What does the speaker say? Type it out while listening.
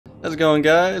How's it going,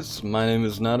 guys? My name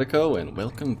is Nautico and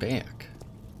welcome back.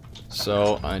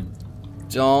 So I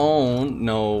don't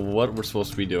know what we're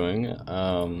supposed to be doing.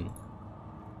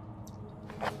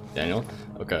 Daniel?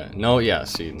 Okay. No, yeah,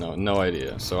 see, no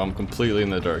idea. So I'm completely in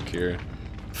the dark here.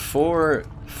 Four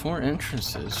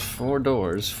entrances, 4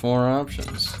 doors, 4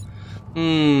 options.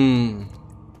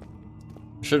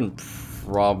 Shouldn't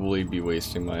probably be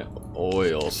wasting my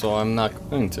oil, so I'm not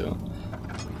going to.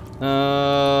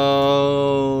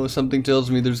 Oh, something tells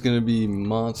me there's gonna be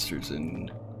monsters in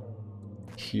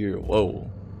here. Whoa.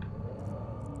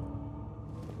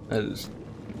 That is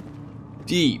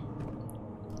deep.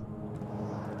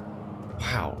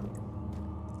 Wow.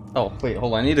 Oh, wait,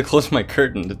 hold on. I need to close my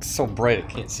curtain. It's so bright I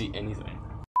can't see anything.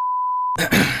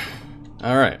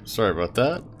 Alright, sorry about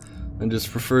that. I just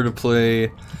prefer to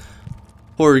play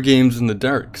horror games in the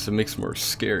dark because it makes it more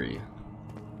scary.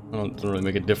 I don't really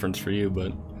make a difference for you,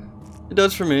 but it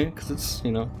does for me, because it's,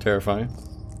 you know, terrifying.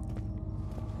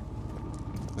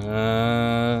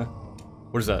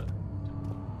 What is that?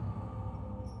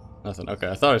 Nothing. Okay,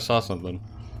 I thought I saw something.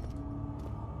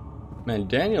 Man,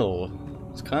 Daniel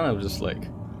is kind of just like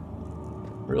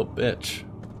real bitch.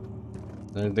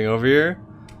 Anything over here?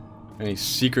 Any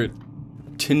secret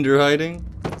Tinder hiding?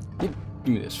 Give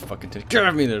me this fucking Tinder.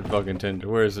 Give me the fucking Tinder.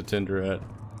 Where's the Tinder at?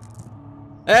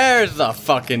 There's the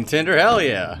fucking Tinder. Hell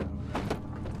yeah.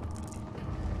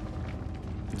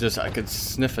 I could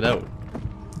sniff it out.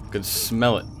 I could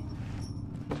smell it.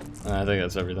 I think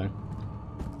that's everything.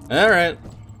 Alright.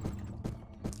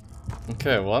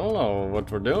 Okay, well I don't know what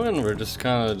we're doing. We're just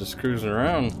kind of just cruising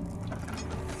around.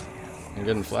 And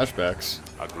getting flashbacks.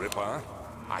 Agrippa,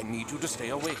 I need you to stay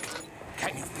awake.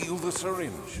 Can you feel the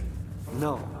syringe?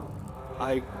 No,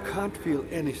 I can't feel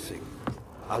anything.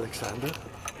 Alexander?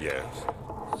 Yes.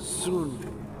 Soon,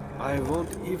 I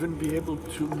won't even be able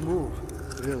to move,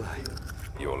 will I?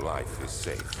 Your life is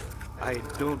safe. I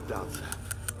don't doubt that.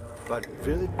 But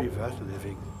will it be worth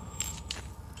living?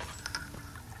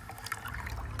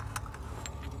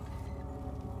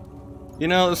 You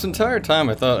know, this entire time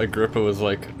I thought Agrippa was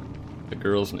like a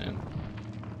girl's name.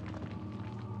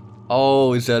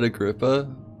 Oh, is that Agrippa?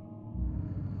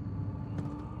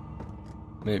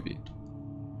 Maybe.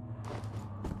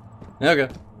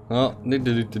 Okay. Well,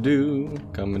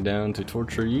 coming down to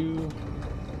torture you.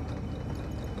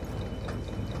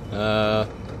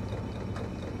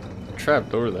 Trap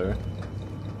door there.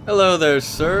 Hello there,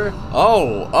 sir.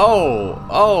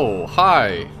 Oh,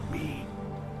 hi. Me?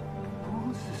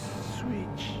 Who's this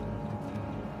switch?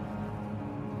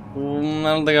 I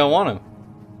don't think I want to.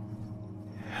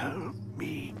 Help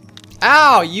me.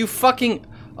 Ow, you fucking...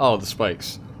 Oh, the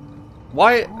spikes.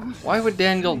 Why would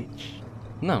Daniel...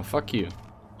 No, fuck you.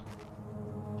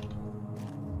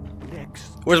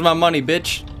 Next. Where's my money,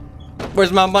 bitch?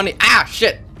 Where's my money? Ah,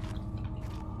 shit.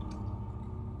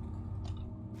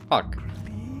 Fuck.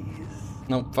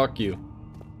 No, fuck you.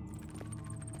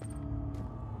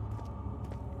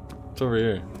 It's over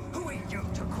here. Who are you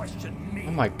to question me?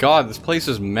 Oh my god, this place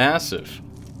is massive.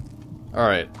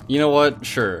 Alright, you know what?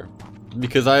 Sure.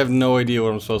 Because I have no idea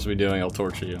what I'm supposed to be doing, I'll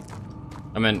torture you.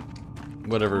 I mean,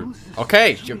 whatever.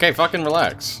 Okay, fucking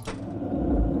relax.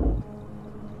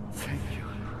 Thank you.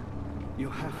 You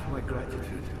have my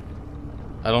gratitude.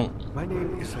 I don't... My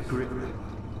name is Agrippa.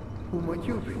 Who might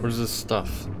you be? Where's this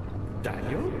stuff?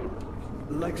 Daniel?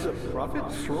 Like the prophet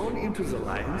thrown into the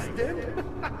lion's den?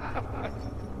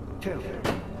 Tell me,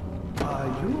 are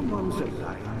you among the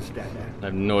lions, Daniel? I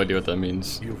have no idea what that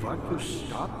means. You want to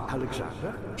stop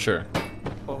Alexander? Sure.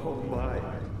 Oh my.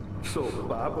 So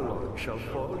Babylon shall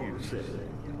fall, you say?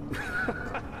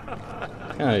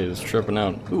 Yeah, he's tripping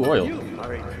out. Ooh, oil. You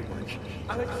worry too much.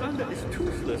 Alexander is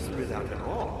toothless without an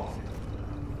all.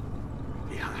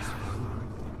 He has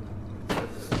food.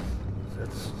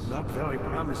 That's not very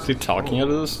promising. Is he talking out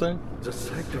of this thing? The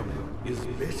sanctum is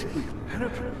basically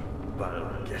impenetrable,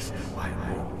 but guess why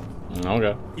more?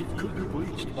 Okay. It could be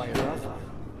breached by another,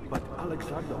 but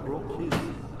Alexander broke his,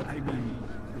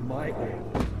 my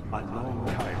own, a long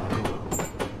time ago.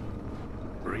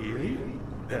 Really?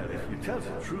 Well, if you tell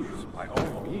the truth, by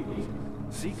all means,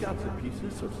 seek out the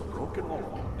pieces of the broken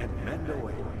oak and mend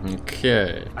away.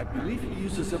 Okay. I believe he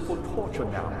uses them for torture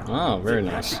now. Oh, very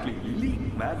nice. Practically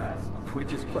elite methods,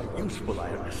 which is quite useful, I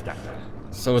understand.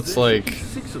 So it's There should like... be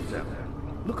 6 of them.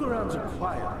 Look around the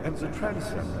choir and the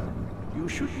transept. You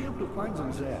should be able to find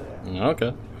them there.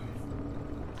 Okay.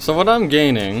 So what I'm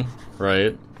gaining,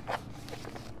 right?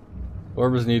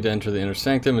 Orbs need to enter the inner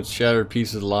sanctum. Its shattered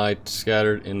pieces lie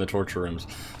scattered in the torture rooms.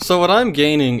 So what I'm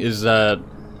gaining is that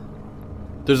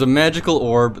there's a magical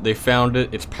orb. They found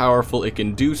it. It's powerful. It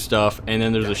can do stuff. And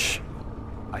then there's a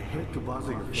I hate to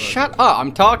bother you further. Shut up,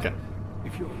 I'm talking.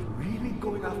 If you're really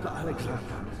going after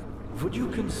Alexander, would you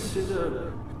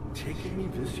consider taking me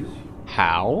with you?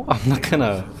 How? I'm not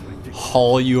gonna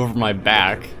haul you over my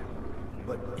back.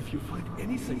 But if you find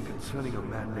anything concerning a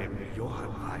man named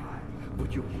Johann Hein,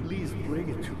 would you please bring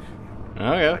it to me?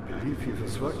 I Okay. believe he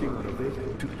was working on a way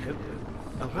to help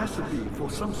a recipe for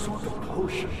some sort of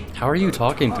potion. How are you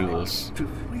talking through this? To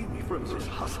free me from this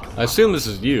husk. I assume this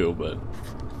is you, but...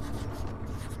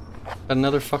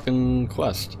 Another fucking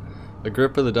quest.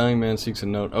 Agrippa, the dying man, seeks a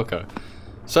note. Okay.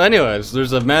 So anyways,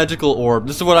 there's a magical orb.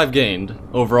 This is what I've gained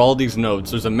over all these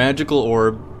notes. There's a magical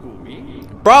orb.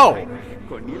 Bro!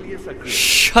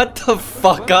 Shut the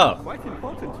fuck up!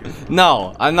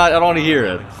 No, I'm not. I don't want to hear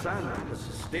it.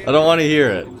 I don't want to hear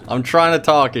it. I'm trying to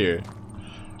talk here.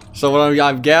 So what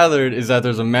I've gathered is that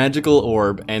there's a magical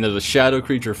orb and there's a shadow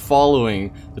creature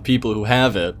following the people who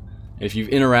have it. And if you've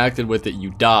interacted with it,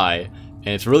 you die.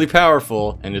 And it's really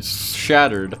powerful and it's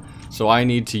shattered. So I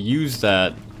need to use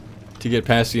that to get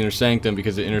past the inner sanctum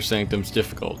because the inner sanctum's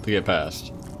difficult to get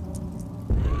past.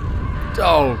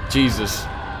 Oh, Jesus.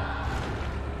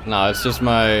 No, it's just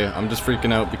I'm just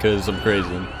freaking out because I'm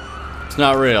crazy. It's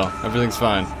not real. Everything's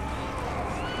fine.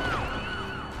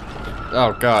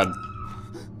 Oh, God.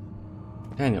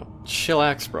 Daniel,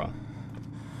 chillax, bro.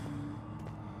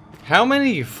 How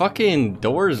many fucking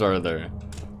doors are there?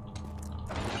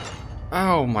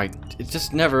 Oh my, it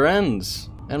just never ends.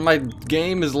 And my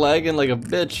game is lagging like a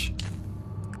bitch.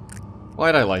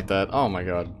 Why'd I like that? Oh my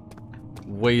god.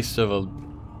 Waste of a...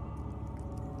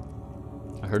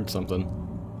 I heard something.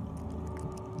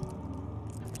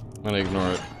 I'm gonna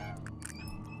ignore it.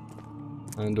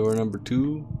 And door number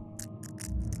 2.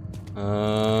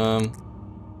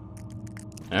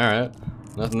 Alright.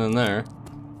 Nothing in there.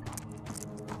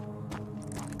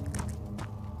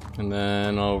 And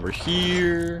then over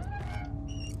here.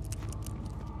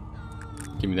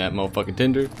 Give me that motherfucking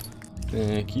tinder.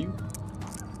 Thank you.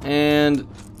 And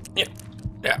yeah.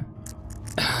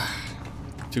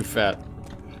 Too fat.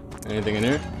 Anything in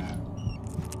here?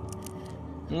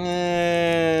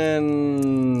 And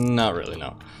not really,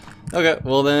 no. Okay,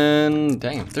 well then,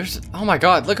 dang, there's, oh my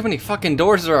god, look how many fucking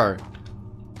doors there are.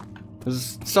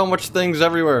 There's so much things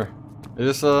everywhere.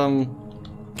 This, okay,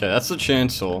 that's the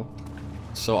chancel.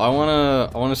 So I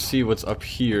wanna see what's up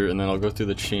here, and then I'll go through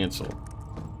the chancel.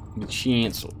 The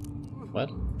chancel.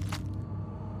 What?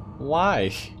 Why?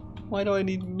 Why do I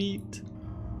need meat?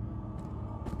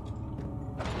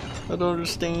 I don't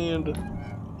understand.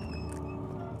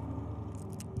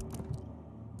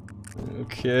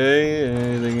 Okay,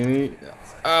 anything in it?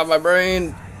 Ah, my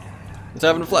brain! It's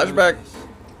having a flashback.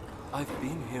 I've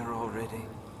been here already.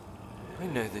 I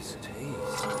know this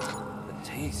taste. The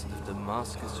taste of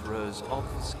Damascus rose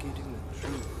obfuscating the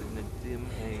truth in the dim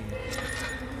haze.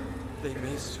 They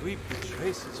may sweep the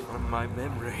traces from my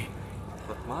memory,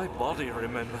 but my body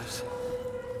remembers.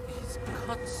 These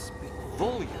cuts speak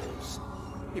volumes,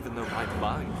 even though my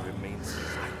mind remains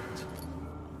silent.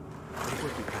 They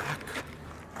will be back.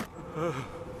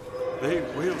 They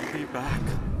will be back.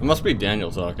 It must be Daniel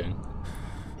talking.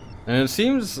 And it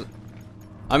seems...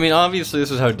 I mean, obviously this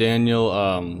is how Daniel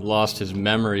lost his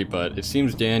memory, but it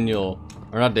seems Daniel...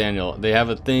 Or not Daniel, they have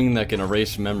a thing that can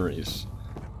erase memories.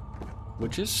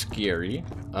 Which is scary.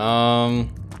 Yeah,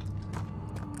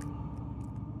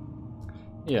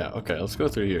 okay, let's go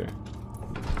through here.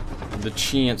 The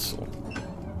chancel.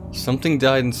 Something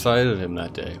died inside of him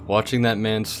that day. Watching that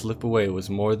man slip away was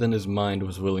more than his mind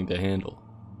was willing to handle.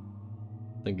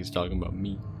 I think he's talking about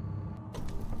me.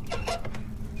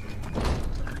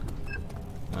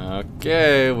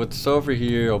 Okay, what's over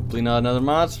here? Hopefully not another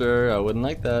monster. I wouldn't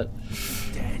like that.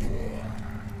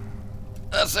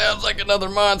 That sounds like another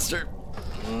monster.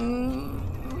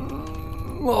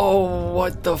 Oh,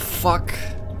 what the fuck?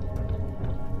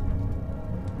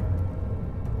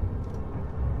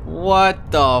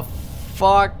 What the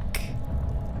fuck?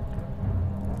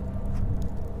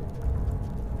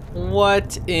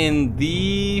 What in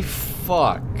the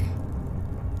fuck?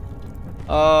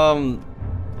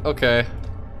 Okay.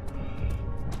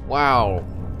 Wow.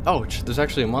 Oh, there's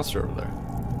actually a monster over there.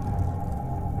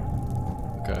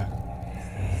 Okay.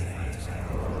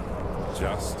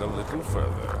 Just a little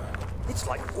further. It's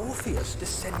like Orpheus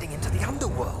descending into the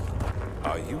underworld.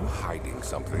 Are you hiding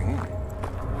something?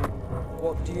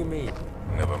 What do you mean?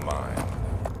 Never mind.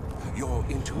 Your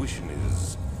intuition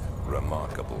is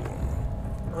remarkable.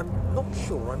 I'm not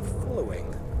sure I'm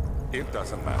following. It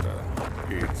doesn't matter.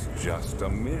 It's just a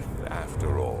myth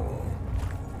after all.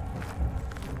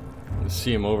 I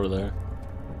see him over there.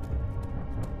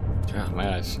 Ah,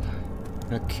 my eyes.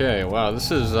 Okay, wow, this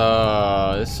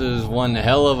is one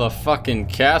hell of a fucking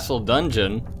castle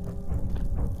dungeon.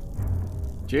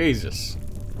 Jesus.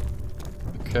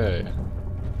 Okay.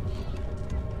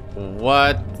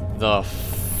 What the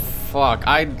fuck?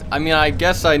 I mean, I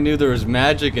guess I knew there was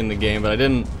magic in the game, but I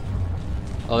didn't.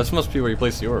 Oh, this must be where you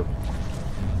place the orb.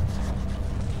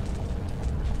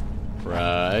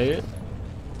 Right.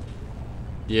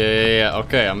 Yeah.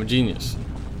 Okay, I'm a genius.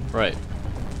 Right.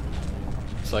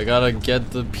 So I gotta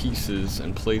get the pieces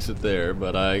and place it there,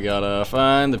 but I gotta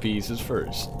find the pieces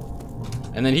first.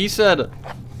 And then he said,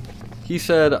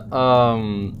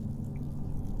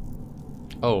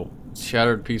 oh,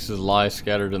 shattered pieces lie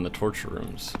scattered in the torture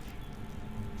rooms.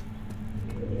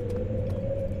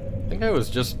 I think I was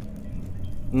just,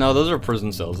 no, those are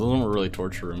prison cells. Those aren't really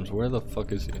torture rooms. Where the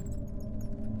fuck is he?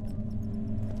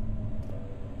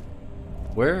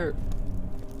 Where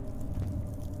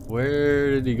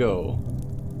did he go?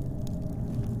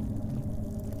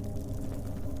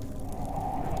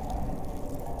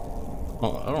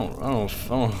 Oh, I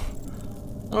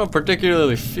don't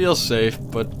particularly feel safe,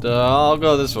 but I'll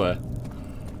go this way.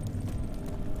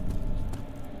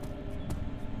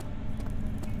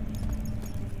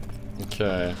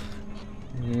 Okay.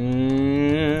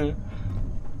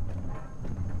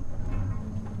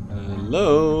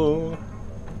 Hello.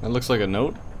 That looks like a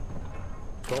note.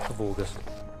 12th of August,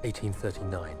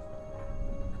 1839.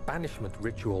 Banishment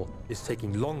ritual is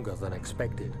taking longer than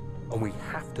expected, and we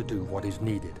have to do what is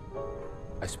needed.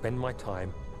 I spend my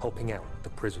time helping out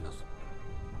the prisoners.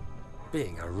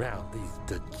 Being around these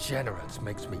degenerates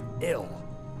makes me ill.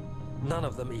 None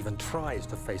of them even tries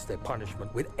to face their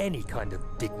punishment with any kind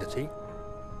of dignity.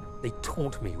 They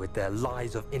taunt me with their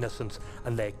lies of innocence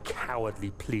and their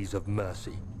cowardly pleas of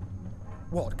mercy.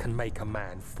 What can make a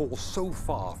man fall so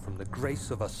far from the grace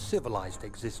of a civilized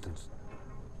existence?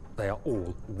 They are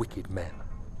all wicked men,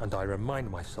 and I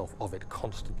remind myself of it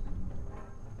constantly.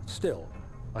 Still,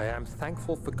 I am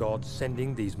thankful for God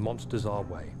sending these monsters our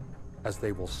way, as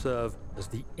they will serve as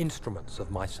the instruments of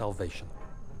my salvation.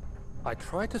 I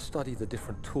try to study the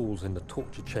different tools in the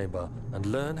torture chamber and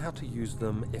learn how to use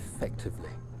them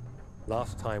effectively.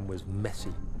 Last time was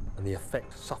messy, and the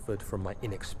effect suffered from my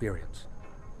inexperience.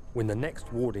 When the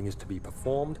next warding is to be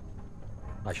performed,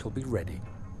 I shall be ready.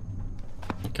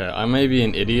 Okay, I may be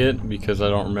an idiot because I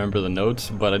don't remember the notes,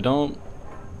 but I don't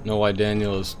know why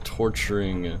Daniel is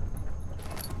torturing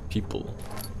people.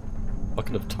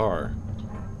 Bucket of tar.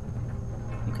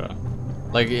 Okay.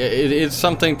 Like, it's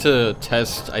something to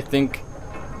test, I think,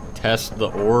 test the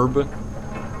orb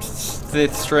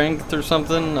strength or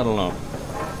something? I don't know.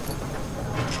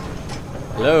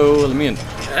 Hello, let me in.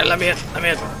 Let me in.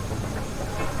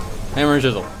 Hammer and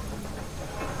chisel.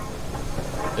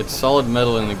 It's solid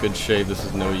metal in a good shape. This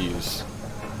is no use.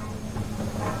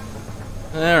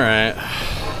 Alright.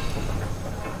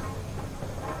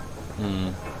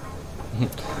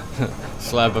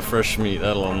 Slab of fresh meat.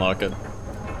 That'll unlock it.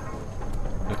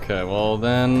 Okay, well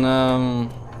then,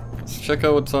 let's check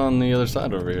out what's on the other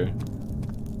side over here.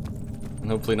 And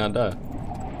hopefully not die.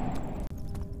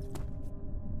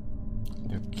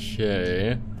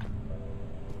 Okay.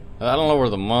 I don't know where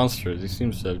the monster is. He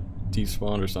seems to have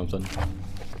despawned or something.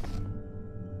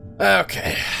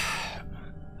 Okay.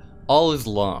 All is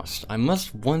lost. I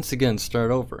must once again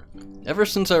start over. Ever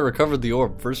since I recovered the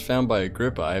orb first found by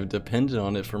Agrippa, I have depended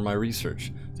on it for my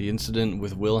research. The incident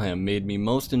with Wilhelm made me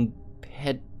most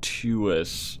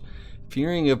impetuous.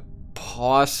 Fearing a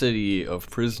paucity of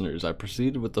prisoners, I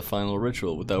proceeded with the final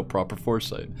ritual without proper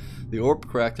foresight. The orb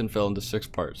cracked and fell into 6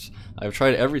 parts. I have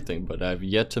tried everything, but I have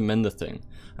yet to mend the thing.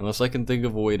 Unless I can think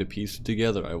of a way to piece it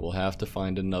together, I will have to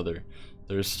find another.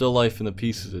 There is still life in the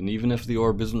pieces, and even if the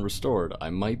orb isn't restored,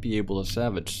 I might be able to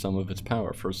salvage some of its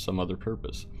power for some other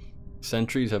purpose.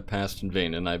 Centuries have passed in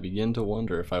vain, and I begin to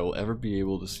wonder if I will ever be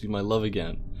able to see my love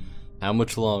again. How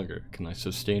much longer can I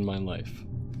sustain my life?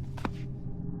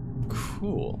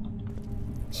 Cool.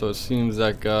 So it seems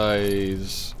that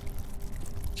guy's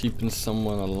keeping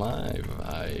someone alive,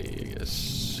 I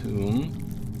assume.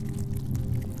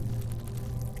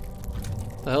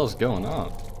 What the hell's going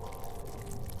on?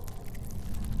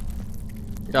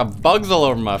 I got bugs all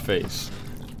over my face.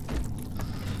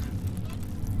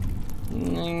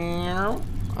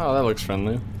 Oh, that looks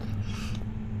friendly.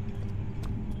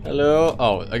 Hello.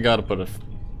 Oh, I gotta put a.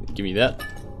 Give me that.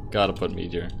 Gotta put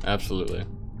meat here. Absolutely.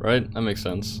 Right? That makes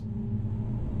sense.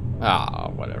 Ah,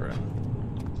 whatever.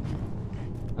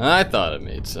 I thought it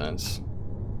made sense.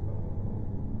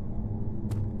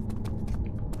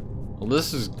 Well,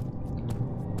 this is.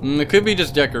 It could be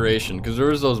just decoration, because there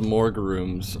was those morgue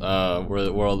rooms where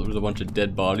there was a bunch of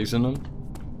dead bodies in them.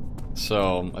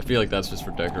 So I feel like that's just for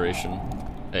decoration.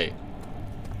 Hey,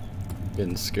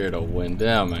 getting scared of wind.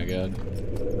 Oh my god.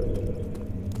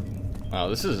 Wow,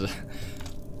 this is.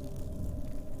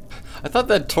 I thought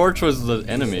that torch was the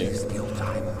enemy. Is the old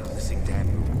time missing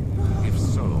Daniel? If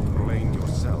so, blame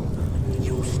yourself.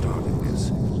 You started this.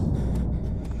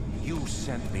 You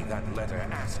sent me that letter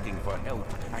asking for help,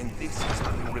 and this is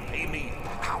how you repay me?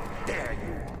 How dare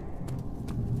you?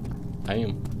 I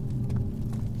am.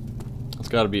 It's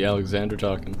gotta be Alexander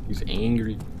talking. He's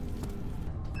angry.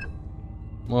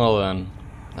 Well then.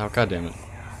 Oh, god damn it.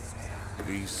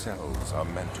 These cells are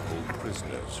meant to hold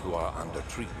prisoners who are under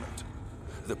treatment.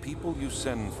 The people you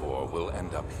send for will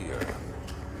end up here.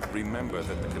 Remember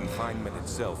that the confinement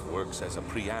itself works as a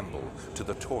preamble to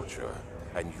the torture,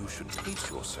 and you should pace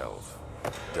yourself.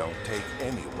 Don't take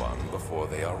anyone before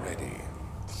they are ready.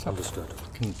 Understood.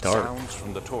 Fucking dark. Sounds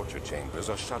from the torture chambers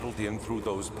are shuttled in through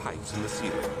those pipes in the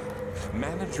ceiling.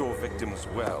 Manage your victims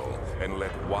well, and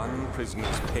let one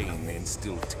prisoner's pain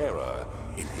instill terror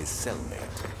in his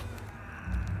cellmate.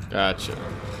 Gotcha.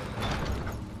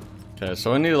 Okay,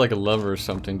 so I need like a lever or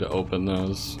something to open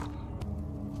those.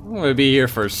 I'm gonna be here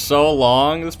for so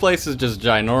long. This place is just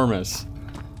ginormous.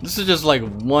 This is just like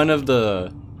one of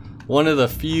the 4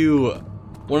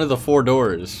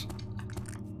 doors.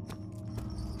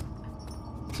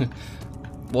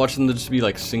 Watching them just be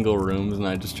like single rooms, and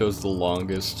I just chose the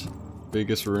longest,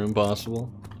 biggest room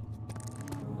possible.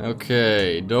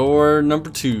 Okay, door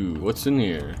number 2. What's in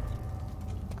here?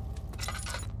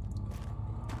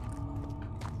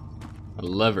 A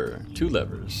lever, 2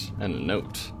 levers, and a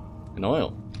note, and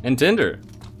oil, and tinder.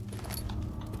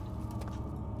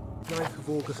 9th of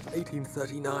August,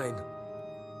 1839.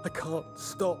 I can't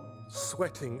stop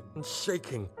sweating and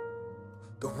shaking.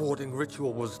 The warding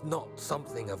ritual was not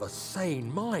something of a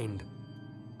sane mind.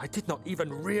 I did not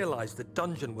even realize the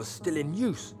dungeon was still in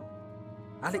use.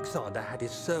 Alexander had his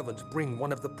servants bring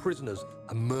one of the prisoners,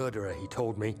 a murderer, he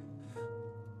told me.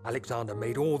 Alexander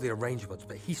made all the arrangements,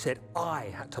 but he said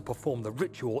I had to perform the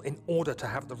ritual in order to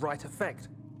have the right effect.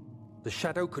 The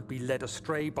shadow could be led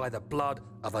astray by the blood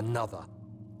of another.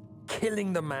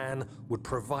 Killing the man would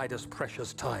provide us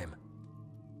precious time.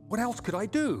 What else could I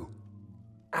do?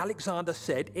 Alexander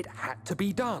said it had to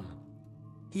be done.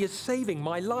 He is saving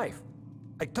my life.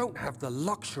 I don't have the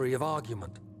luxury of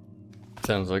argument.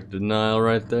 Sounds like denial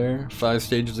right there. 5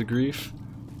 stages of grief.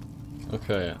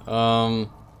 Okay,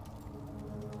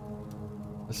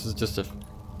 this is just a...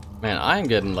 Man, I'm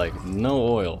getting like no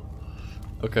oil.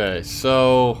 Okay,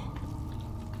 so...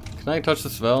 Can I touch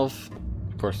this valve?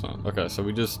 Of course not. Okay, so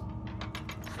we just...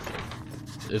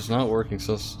 It's not working,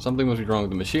 so something must be wrong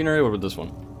with the machinery. What about this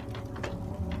one?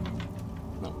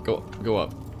 No, go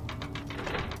up.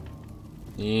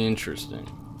 Interesting.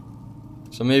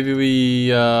 So maybe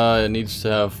we, it needs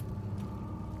to have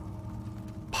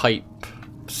pipe,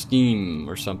 steam,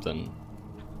 or something.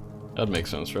 That'd make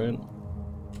sense, right?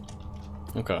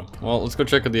 Okay, well, let's go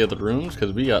check out the other rooms,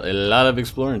 because we got a lot of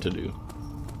exploring to do.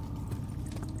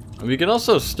 And we can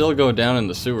also still go down in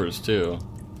the sewers, too.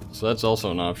 So that's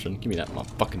also an option. Give me that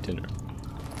fucking tinder.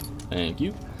 Thank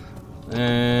you.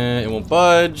 And it won't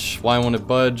budge. Why won't it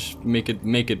budge? Make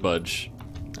it budge.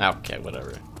 Okay,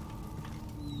 whatever.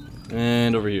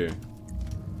 And over here.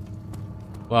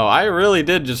 Wow, I really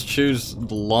did just choose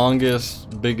the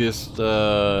longest, biggest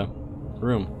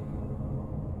room.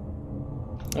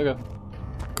 Okay.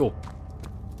 Cool.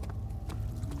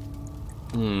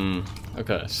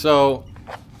 Okay, so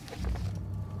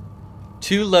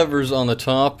 2 levers on the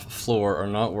top floor are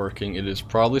not working. It is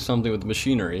probably something with the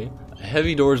machinery. A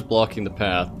heavy door is blocking the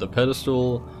path. The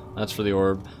pedestal, that's for the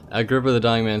orb. Agrippa the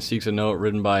dying man seeks a note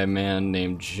written by a man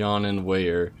named John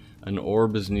Weyer. An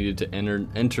orb is needed to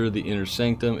enter the inner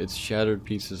sanctum. Its shattered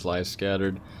pieces lie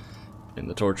scattered in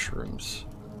the torture rooms.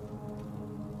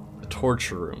 The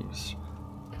torture rooms.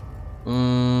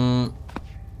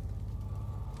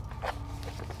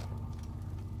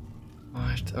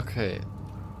 What? Okay.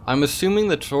 I'm assuming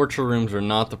the torture rooms are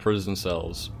not the prison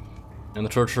cells. And the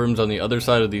torture room's on the other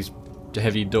side of these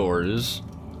heavy doors.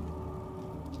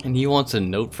 And he wants a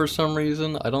note for some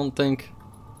reason? I don't think...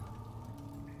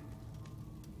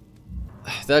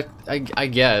 That, I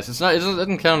guess. It's not, it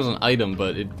doesn't count as an item,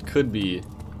 but it could be.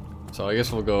 So I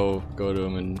guess we'll go to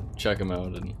him and check him out,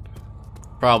 and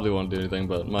probably won't do anything,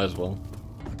 but might as well.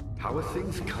 How are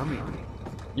things coming?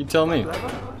 You tell me.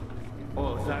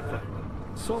 Oh, exactly.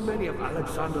 So many of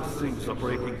Alexander's things are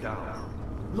breaking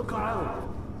down. Look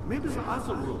around. Maybe the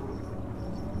other room.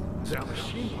 There are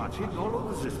machine parts hidden all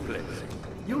over this place.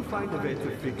 You'll find a way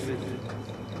to fix it.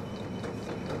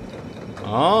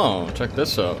 Oh, check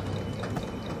this out.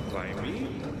 By me?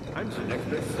 Sometimes the next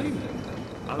best thing.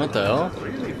 What the hell?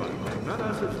 Really fun. Not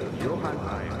us as Johann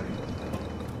Ryer.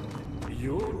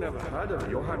 You never heard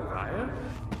of Johann Ryer?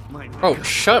 Oh,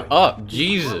 shut up.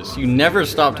 Jesus, you never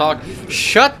stop talking.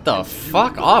 Shut the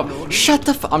fuck up. Shut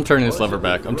the I'm turning this lever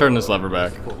back. I'm turning this lever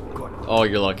back. Oh,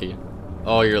 you're lucky.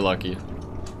 Oh, you're lucky.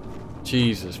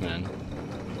 Jesus, man.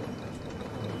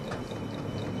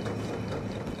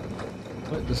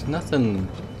 What? There's nothing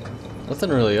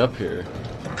really up here.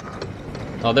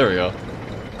 Oh, there we go.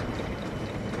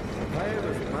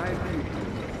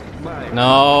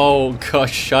 No,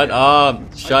 gosh, shut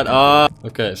up. Shut up.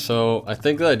 Okay, so I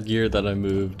think that gear that I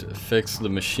moved fixed the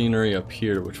machinery up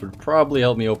here, which would probably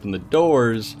help me open the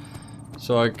doors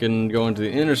so I can go into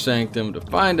the inner sanctum to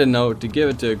find a note to give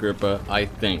it to Agrippa, I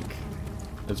think.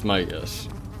 That's my guess.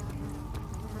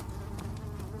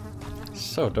 It's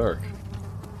so dark.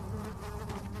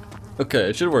 Okay,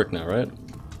 it should work now, right?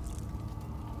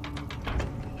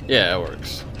 Yeah, it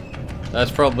works.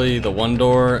 That's probably the one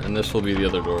door, and this will be the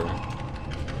other door.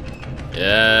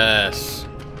 Yes!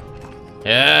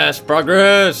 Yes!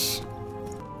 Progress!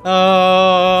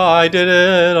 Oh, I did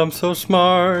it! I'm so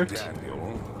smart!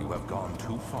 Daniel, you have gone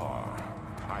too far.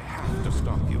 I have to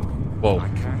stop you. Whoa. I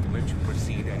can't let you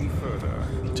proceed any further.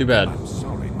 Too bad. I'm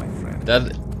sorry, my friend.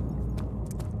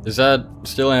 Is that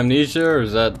still amnesia, or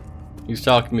is that he's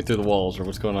talking me through the walls, or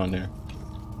what's going on here?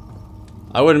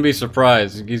 I wouldn't be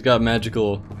surprised. He's got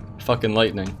magical fucking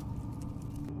lightning.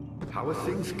 How are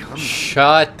things coming?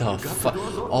 Shut the fuck.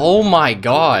 Oh my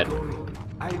god.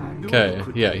 Okay,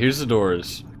 yeah, here's the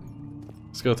doors.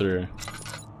 Let's go through here.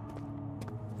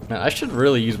 Man, I should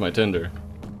really use my tinder.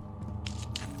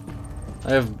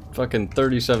 I have fucking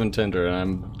 37 tinder, and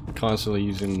I'm constantly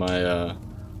using my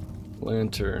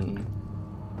lantern.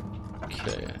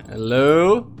 Okay,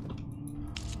 hello?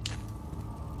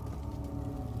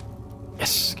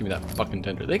 Yes, give me that fucking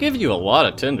tinder. They give you a lot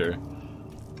of tinder.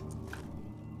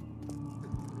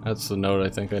 That's the note I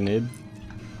think I need.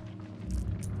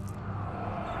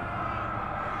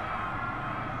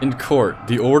 In court,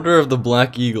 the Order of the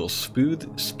Black Eagles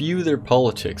spew their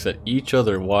politics at each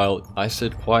other while I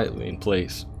sit quietly in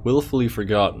place, willfully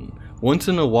forgotten. Once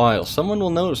in a while, someone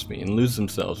will notice me and lose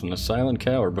themselves in a silent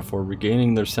cower before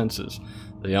regaining their senses.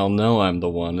 They all know I'm the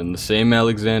one and the same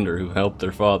Alexander who helped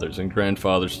their fathers and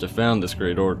grandfathers to found this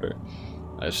great order.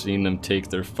 I've seen them take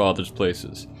their fathers'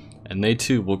 places, and they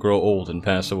too will grow old and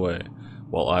pass away,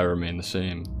 while I remain the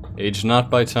same, aged not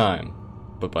by time,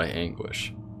 but by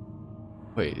anguish.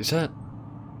 Wait, is that...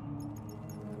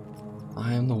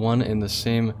 I am the one in the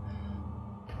same...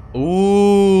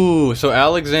 Ooh, so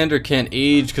Alexander can't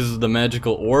age because of the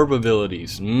magical orb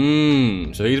abilities.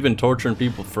 So he's been torturing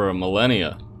people for a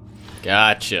millennia.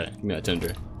 Gotcha. Give me that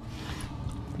tinder.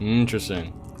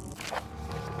 Interesting.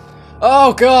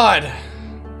 Oh god!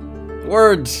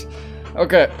 Words!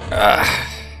 Okay.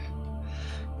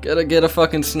 Gotta get a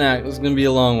fucking snack. This is gonna be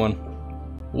a long one.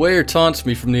 Weyer taunts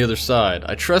me from the other side.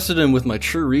 I trusted him with my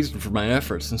true reason for my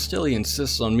efforts, and still he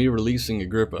insists on me releasing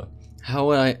Agrippa.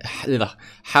 How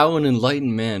an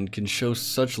enlightened man can show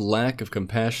such lack of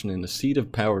compassion in a seat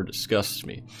of power disgusts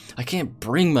me. I can't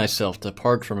bring myself to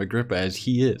part from Agrippa as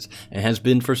he is, and has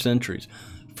been for centuries.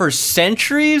 For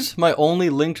centuries? My only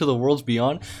link to the worlds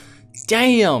beyond?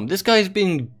 Damn, this guy's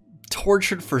being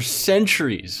tortured for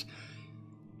centuries.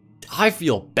 I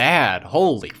feel bad.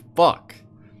 Holy fuck.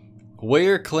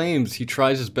 Weyer claims he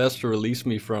tries his best to release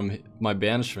me from my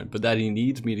banishment, but that he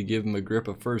needs me to give him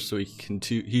Agrippa first so he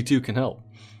too can help.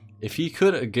 If he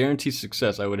could guarantee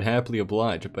success, I would happily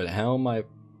oblige, but how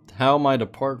am I to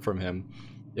part from him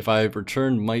if my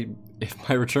return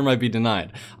might be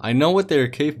denied? I know what they are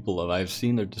capable of. I have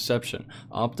seen their deception.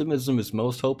 Optimism is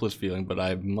most hopeless feeling, but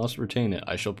I must retain it.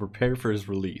 I shall prepare for his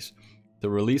release. To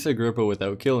release Agrippa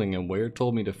without killing him, Weyer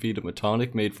told me to feed him a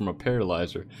tonic made from a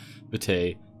paralyzer,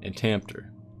 vitae, and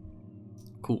Tamter.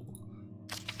 Cool.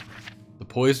 The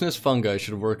poisonous fungi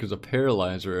should work as a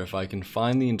paralyzer if I can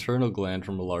find the internal gland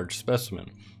from a large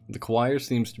specimen. The choir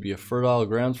seems to be a fertile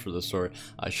ground for the sort.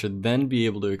 I should then be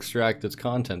able to extract its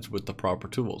contents with the proper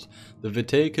tools. The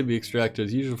vitae could be extracted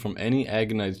as usual from any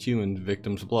agonized human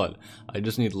victim's blood. I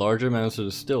just need large amounts to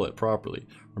distill it properly.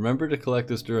 Remember to collect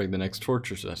this during the next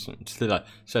torture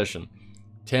session.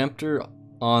 Tamter,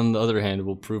 on the other hand,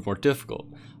 will prove more difficult.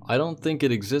 I don't think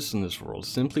it exists in this world.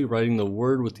 Simply writing the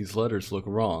word with these letters look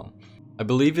wrong. I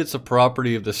believe it's a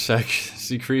property of the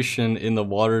secretion in the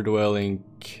water-dwelling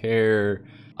care.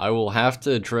 I will have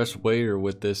to address Weyer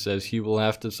with this as he will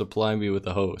have to supply me with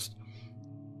a host.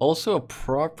 Also, a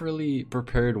properly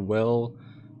prepared well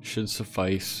should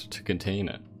suffice to contain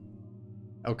it.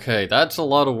 Okay, that's a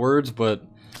lot of words, but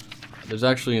There's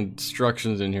actually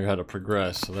instructions in here how to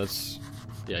progress, so that's...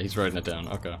 Yeah, he's writing it down.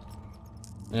 Okay.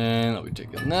 And I'll be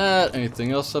taking that.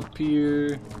 Anything else up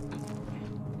here?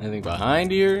 Anything behind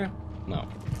here? No.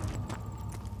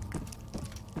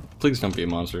 Please don't be a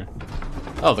monster.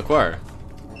 Oh, the choir.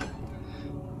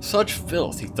 Such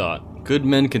filth, he thought. Good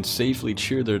men can safely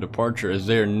cheer their departure, as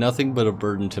they are nothing but a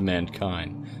burden to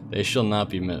mankind. They shall not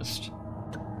be missed.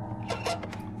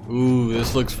 Ooh,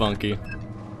 this looks funky.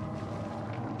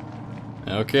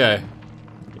 Okay.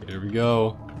 Here we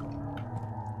go.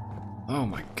 Oh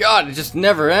my god, it just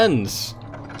never ends!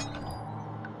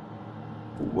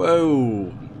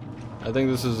 Whoa. I think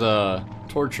this is a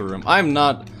torture room. I'm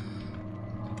not...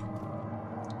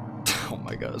 Oh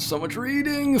my god, so much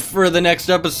reading for the next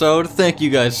episode. Thank you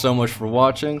guys so much for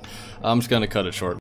watching. I'm just gonna cut it short.